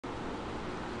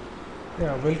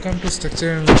Yeah, welcome to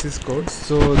Structure Analysis course.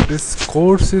 So this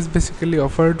course is basically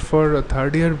offered for a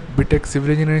third year BTech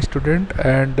civil engineering student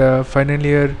and final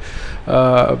year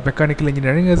mechanical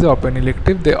engineering as an open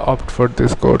elective. They opt for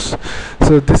this course.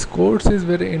 So this course is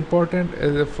very important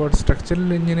for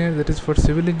structural engineer, that is for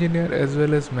civil engineer as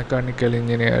well as mechanical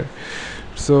engineer.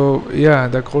 So yeah,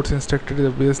 the course instructor is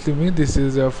obviously me. This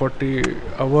is a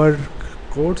 40-hour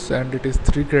course and it is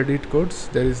 3 credit course.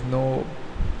 There is no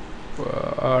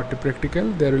art practical.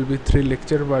 There will be 3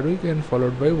 lecture per week and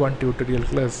followed by 1 tutorial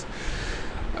class.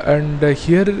 And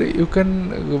here you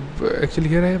can actually,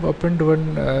 here I have opened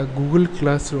one Google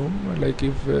Classroom. Like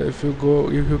if you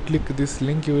go, if you click this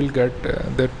link, you will get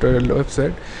that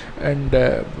website, and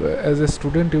as a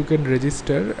student you can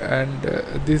register, and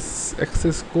this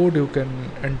access code you can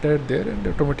enter there, and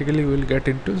automatically you will get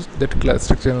into that class,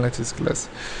 structural analysis class.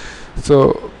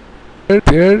 So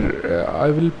there I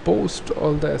will post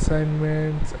all the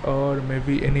assignments or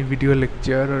maybe any video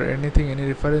lecture or anything, any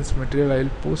reference material I will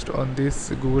post on this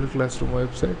Google Classroom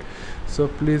website. So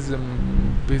please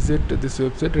visit this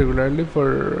website regularly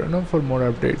for for more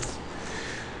updates.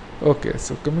 Okay,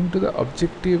 so coming to the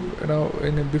objective now,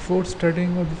 before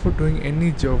studying or before doing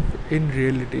any job in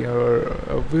reality,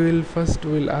 or we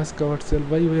will ask ourselves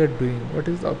why we are doing, what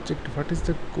is the objective, what is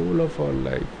the goal of our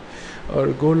life, or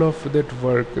goal of that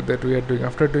work that we are doing.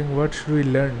 After doing, what should we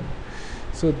learn?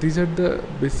 So these are the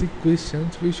basic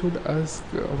questions we should ask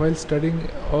while studying,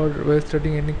 or while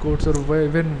studying any course, or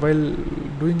even while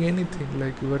doing anything,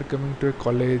 like you are coming to a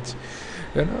college.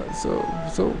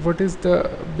 So what is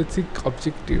the basic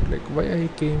objective, like why I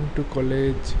came to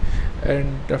college,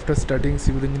 and after studying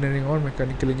civil engineering or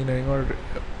mechanical engineering, or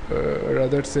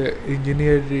rather say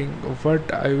engineering,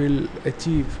 what I will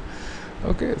achieve.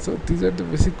 Okay, so these are the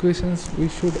basic questions we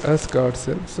should ask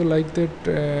ourselves. So like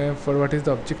that, for what is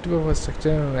the objective of a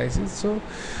structural analysis. So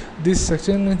this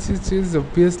structural analysis is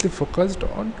obviously focused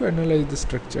on to analyze the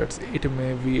structures. It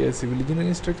may be a civil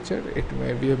engineering structure, it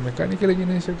may be a mechanical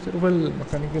engineering structure. Well,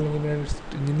 mechanical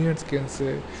engineers can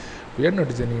say we are not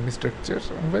designing any structures.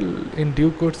 Well, in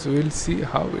due course we will see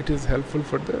how it is helpful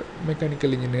for the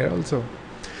mechanical engineer also.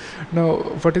 Now,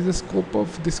 what is the scope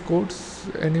of this course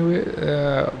anyway?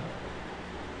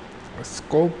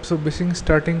 Scope, so basic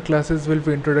starting classes will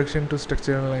be introduction to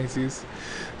structural analysis.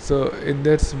 So in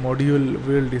that module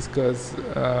we will discuss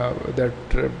that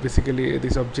basically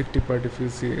this objective part, if you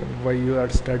see why you are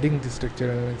studying this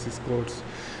structural analysis course,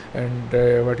 and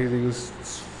what is the use,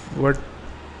 what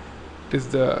is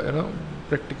the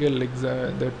practical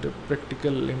exam, that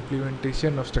practical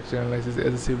implementation of structural analysis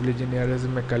as a civil engineer, as a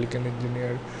mechanical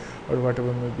engineer, or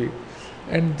whatever may be.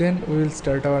 And then we will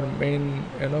start our main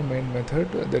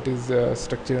method, that is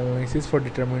structural analysis for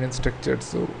determinant structures.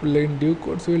 So in due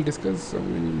course we will discuss,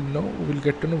 we'll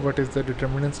get to know what is the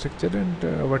determinant structure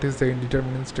and what is the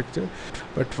indeterminate structure.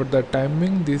 But for the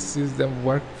timing, this is the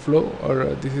workflow,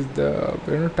 or this is the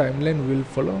timeline we will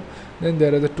follow. Then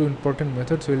there are the two important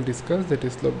methods we will discuss, that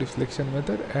is slope deflection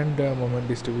method and moment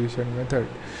distribution method.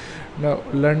 Now,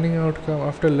 learning outcome,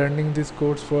 after learning this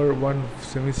course for one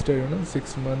semester,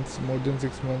 6 months, more than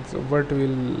 6 months, what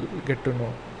we'll get to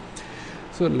know.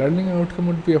 So learning outcome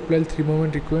would be applied three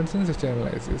moment equation such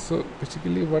analysis. So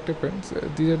basically what happens,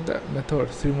 these are the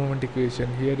methods, three moment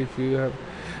equation. Here if you have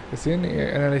seen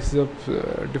analysis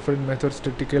of different methods,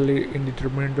 statically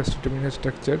indeterminate or determinate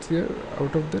structures, here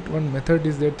out of that one method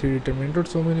is there, three determinant, or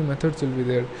so many methods will be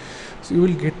there. So you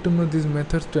will get to know these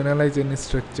methods to analyze any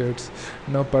structures.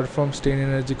 Now perform strain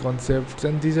energy concepts,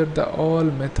 and these are the all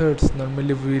methods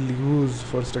normally we will use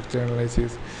for structure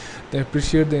analysis. They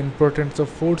appreciate the importance of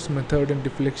force method and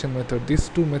deflection method. These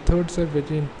two methods are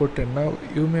very important. Now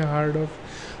you may heard of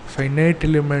finite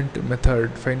element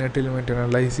method, finite element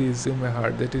analysis, you may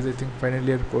heard, that is I think final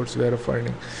year course we are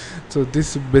offering. So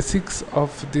this basics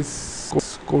of this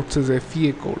course is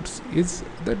FEA course is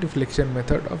the deflection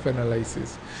method of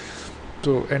analysis.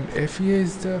 So, and FEA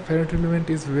is the finite element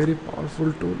is very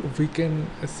powerful tool. We can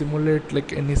simulate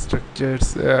like any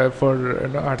structures for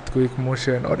earthquake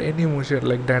motion or any motion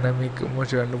like dynamic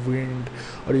motion, wind,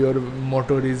 or your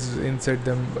motor is inside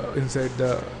them, inside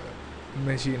the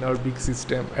machine or big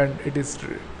system, and it is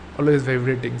always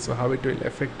vibrating. So how it will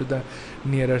affect to the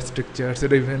nearer structures,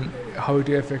 or even how it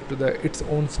will affect to the its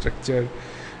own structure.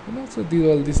 So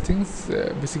all these things,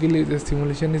 basically the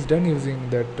simulation is done using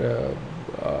that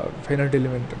finite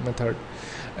element method.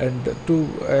 And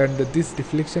this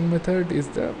deflection method is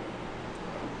the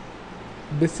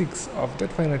basics of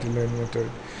that finite element method.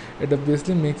 It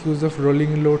obviously makes use of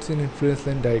rolling loads in influence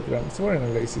line diagrams for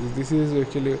analysis. This is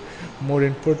actually more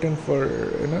important for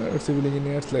civil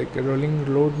engineers. Like a rolling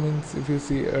load means if you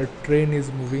see a train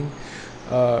is moving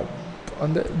uh,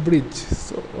 on the bridge,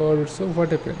 so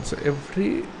what happens? So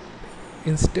every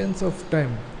instance of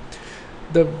time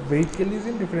the vehicle is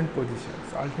in different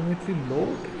positions. Ultimately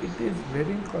load it is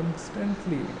varying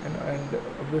constantly, and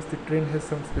obviously train has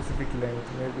some specific length,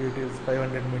 maybe it is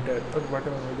 500 meter or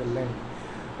whatever may the length,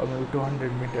 or maybe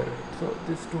 200 meter. So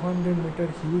this 200 meter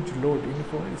huge load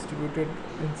uniformly distributed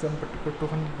in some particular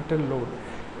 200 meter load,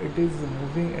 it is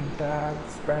moving entire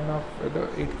span of the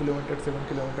 8 kilometer 7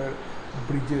 kilometer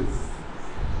bridges.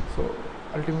 So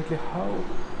ultimately how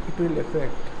it will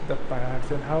affect the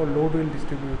parts and how load will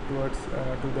distribute towards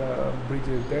to the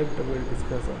bridges, that we'll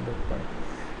discuss on that point.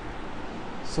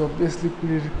 So obviously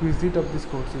prerequisite of this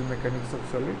course is mechanics of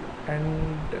solid, and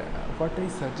what I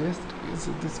suggest is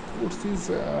this course is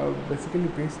basically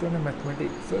based on a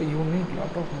mathematics. So you need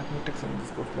lot of mathematics in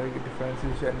this course, like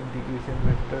differentiation, integration,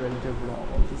 vector algebra,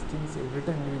 all these things. Every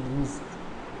time you will use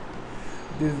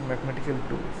this mathematical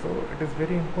tool. So it is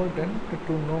very important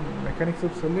to know mechanics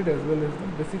of solid as well as the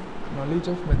basic knowledge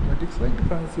of mathematics like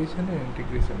differentiation and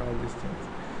integration, all these things.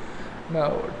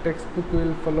 Now textbook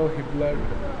will follow Hibler,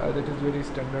 that is very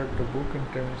standard book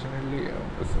internationally.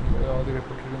 All the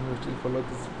reputed universities follow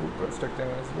this book, structure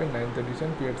analysis by 9th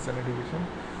edition, Pearson edition.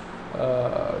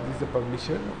 This is the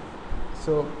publisher.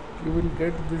 So you will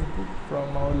get this book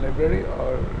from our library,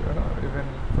 or even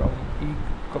from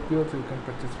e-copy also you can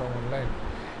purchase from online.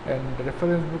 And the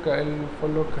reference book I'll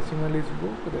follow Kasimali's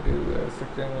book, that is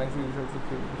structure analysis is also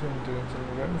published international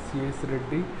run. C.S.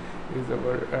 Reddy is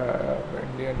our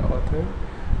Indian author,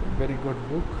 very good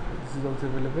book. This is also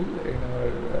available in our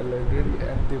library.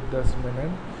 And Devdas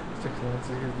Menon, structure analysis,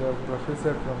 he is the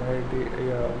professor from IIT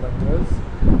Madras,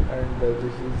 and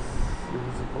this is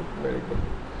a book, very good.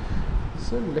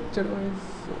 So lecture wise,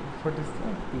 what is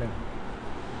the plan?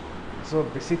 So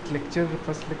basic lecture,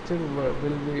 first lecture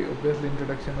will be obviously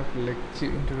introduction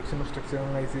of structure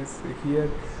analysis. Here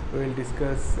we will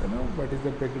discuss what is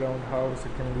the background, how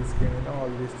secondary scheme, all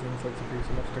these things,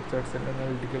 classification of structures and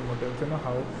analytical models,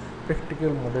 how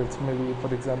practical models, maybe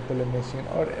for example a machine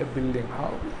or a building,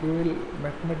 how you will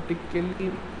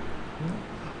mathematically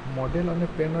model on a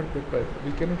pen or paper.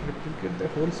 We cannot replicate the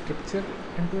whole structure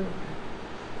into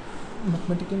a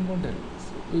mathematical model.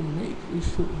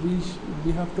 So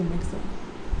we have to make some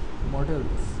models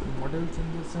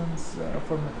in the sense,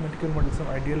 for mathematical models, some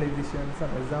idealization, some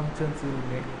assumptions we'll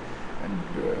make,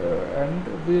 and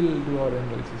we'll do our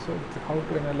analysis. So how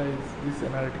to analyze this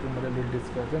analytical model we'll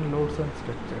discuss. And loads and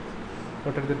structures,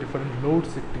 what are the different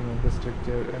loads acting on the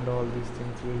structure, and all these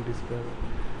things we'll discuss.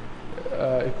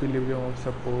 Equilibrium of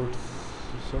supports.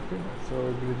 Okay, so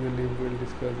gradually we'll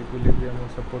discuss equilibrium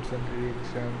of supports and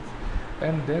reactions.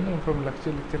 And then from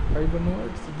lecture 5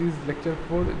 onwards, these lecture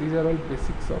 4, these are all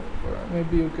basics of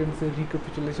maybe you can say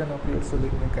recapitulation of your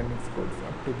solid mechanics course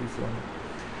up to this one.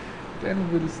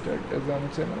 Then we'll start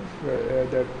assumption of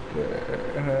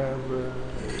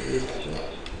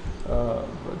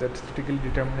that statically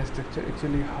determinate structure,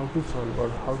 actually how to solve or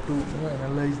how to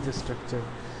analyze the structure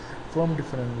from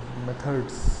different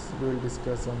methods. We will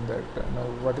discuss on that. Now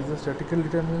what is a statically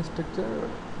determinate structure,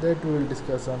 that we will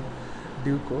discuss on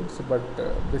due course, but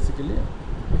basically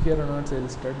here onwards I will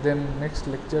start. Then next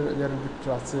lecture there will be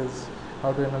trusses,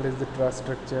 how to analyze the truss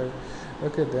structure.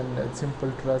 Okay, then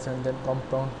simple truss, and then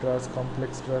compound truss,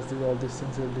 complex truss, all these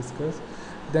things we will discuss.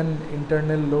 Then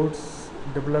internal loads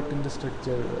developed in the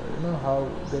structure, how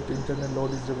that internal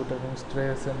load is developing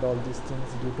stress and all these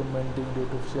things due to bending, due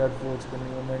to shear force,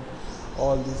 bending moment,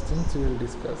 all these things we will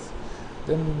discuss.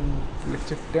 Then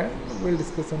lecture 10 we will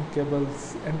discuss on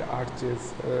cables and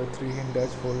arches, 3 hinge arch,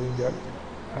 4 hinge arch.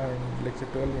 And lecture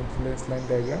 12 influence line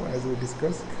diagram, as we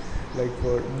discussed, like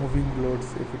for moving loads,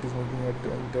 if it is moving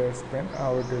at the span,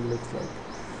 how it looks like.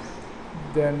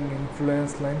 Then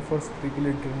influence line for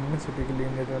statically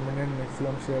indeterminate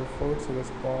maximum shear force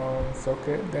response.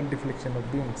 Okay, then deflection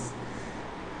of beams.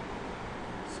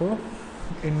 So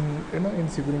in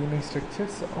civil engineering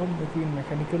structures, or maybe in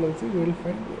mechanical also, you will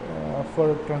find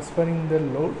for transferring the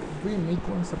load we make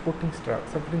one supporting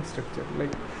structure,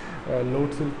 like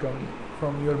loads will come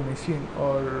from your machine,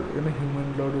 or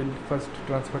human load will first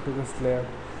transfer to the slab,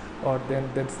 or then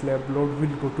that slab load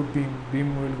will go to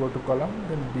beam will go to column,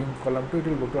 then beam column to it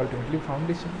will go to ultimately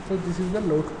foundation. So this is the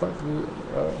load path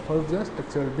for the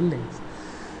structural buildings.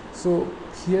 So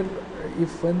here,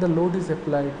 if when the load is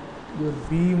applied, your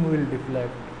beam will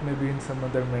deflect maybe in some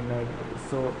other manner.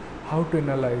 So how to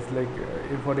analyze, like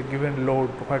if for a given load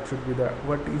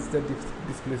what is the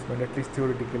displacement, at least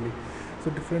theoretically.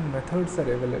 So different methods are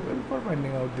available for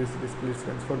finding out these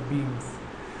displacements for beams.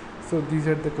 So these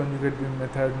are the conjugate beam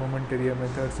method, moment area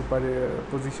method,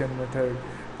 superposition method,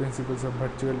 principles of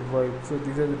virtual work. So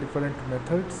these are the different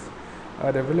methods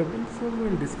are available. So we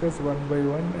will discuss one by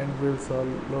one, and we will solve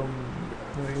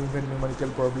even numerical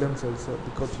problems also,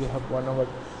 because we have 1 hour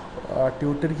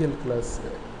tutorial class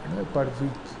per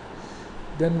week.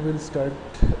 Then we'll start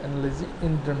analyzing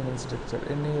indeterminate structure.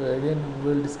 Anyway, again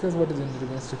we'll discuss what is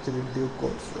indeterminate structure in due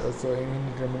course. So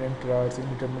indeterminate rods,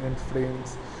 indeterminate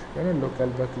frames, local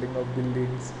buckling of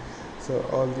buildings. So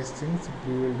all these things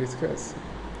we will discuss.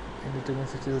 Indeterminate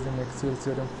structure using Maxwell's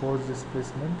theorem, force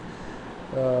displacement.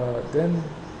 Then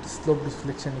slope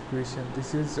deflection equation.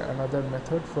 This is another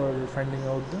method for finding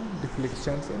out the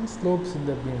deflections and slopes in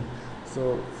the beam.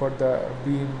 So for the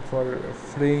beam, for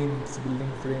frames,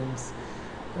 building frames,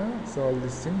 so all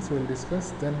these things we will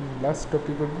discuss. Then last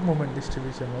topic will be moment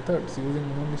distribution methods. Using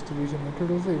moment distribution method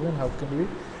also, even how can we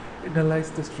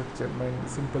analyze the structure,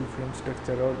 simple frame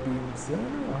structure or beams,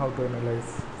 how to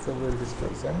analyze. So we will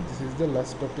discuss, and this is the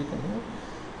last topic in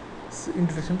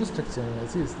introduction to structure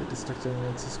analysis, that is structure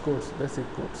analysis course,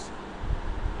 basic course.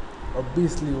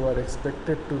 Obviously you are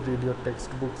expected to read your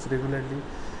textbooks regularly,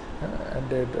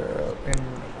 and in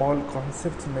all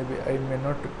concepts maybe I may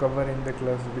not cover in the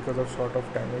class because of short of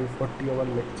time, maybe 40-hour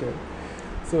lecture.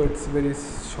 So it's very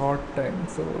short time,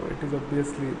 so it is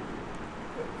obviously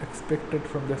expected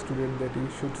from the student that you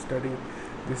should study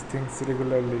these things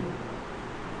regularly.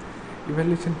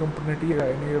 Evaluation component,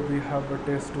 anyway we have a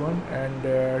test 1 and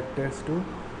test 2,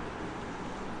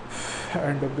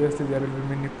 and obviously there will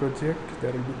be mini project,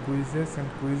 there will be quizzes, and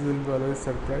quiz will be always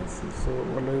surprise, so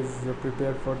always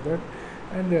prepare for that.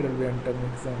 And there will be end-term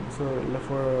exam. So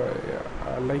for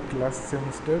like last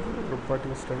semester what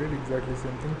you studied, exactly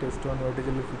same thing. Test 1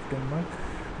 vertically 15 mark,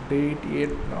 date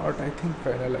 8 not I think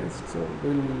finalized, so we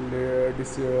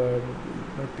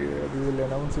will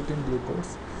announce it in due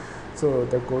course. So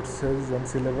the course says on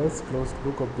syllabus, closed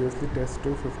book, obviously test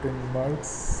 2 15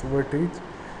 marks weightage,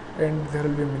 and there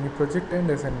will be mini project and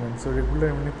assignment. So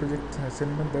regular mini project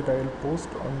assignment that I will post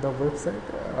on the website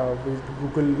with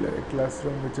Google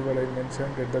Classroom, whichever I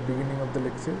mentioned at the beginning of the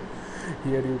lecture.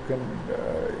 Here you can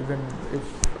even if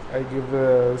I give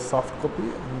a soft copy,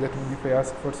 that means if I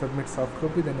ask for submit soft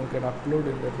copy, then you can upload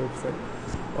in that website,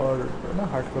 or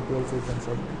hard copy also you can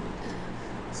submit.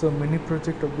 So mini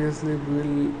project, obviously we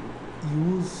will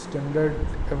use standard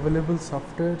available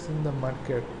softwares in the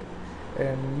market,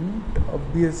 and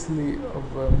obviously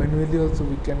manually also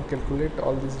we can calculate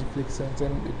all these reflections,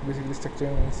 and it basically structure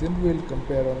analysis, and we will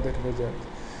compare on that result.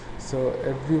 So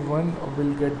everyone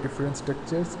will get different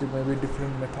structures, there may be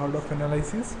different method of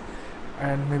analysis,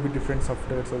 and maybe different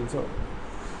softwares also.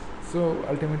 So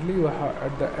ultimately you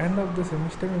at the end of the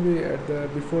semester, maybe at the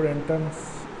before entrance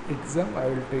exam, I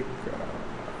will take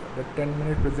the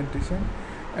 10-minute presentation,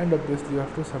 and obviously you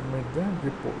have to submit the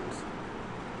reports.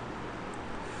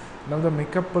 Now the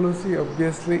makeup policy,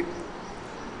 obviously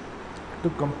to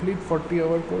complete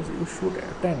 40-hour course you should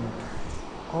attend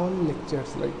all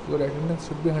lectures, like your attendance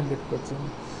should be 100%.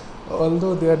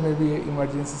 Although there may be an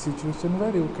emergency situation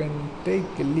where you can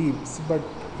take leaves, but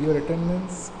your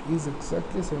attendance is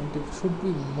exactly should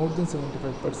be more than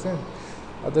 75%.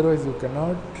 Otherwise you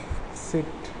cannot sit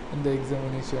in the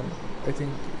examination. I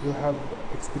think you have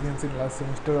experience in last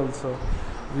semester also.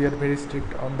 We are very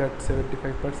strict on that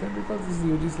 75%, because this is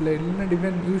UGC guideline, and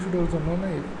even you should also know,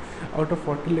 if out of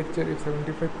 40 lecture, if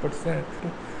 75%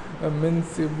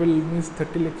 means you will miss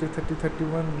 30 lecture,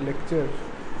 31 lecture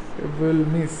you will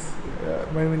miss.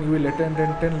 You will attend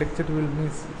and 10 lecture you will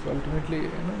miss. So ultimately,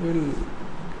 you will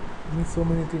miss so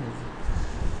many things.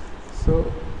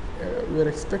 So we are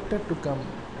expected to come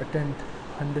attend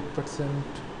 100%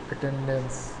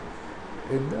 attendance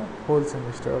in the whole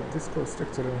semester of this course,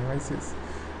 structural analysis.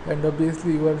 And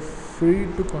obviously you are free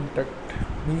to contact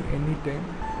me anytime.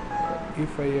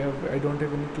 If I don't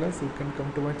have any class, you can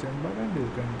come to my chamber and you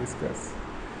can discuss.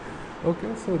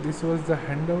 Okay, so this was the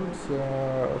handouts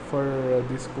for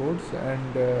this course,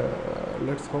 and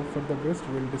let's hope for the best.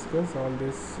 We'll discuss all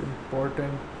these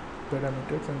important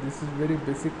parameters, and this is very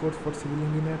basic course for civil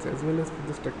engineers as well as for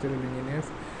the structural engineers.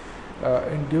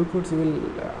 In due course you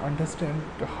will understand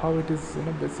how it is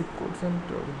basic course, and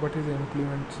what is the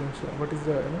implementation, what is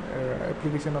the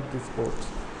application of this course.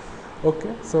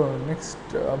 Okay, so next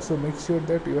so make sure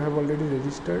that you have already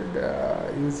registered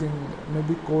using,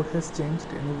 maybe code has changed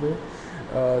anyway,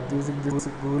 using this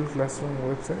Google Classroom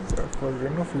website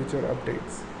for future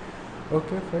updates.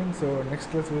 Okay fine, so next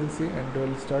class we'll see, and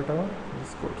we'll start our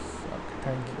this course. Okay,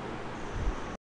 thank you.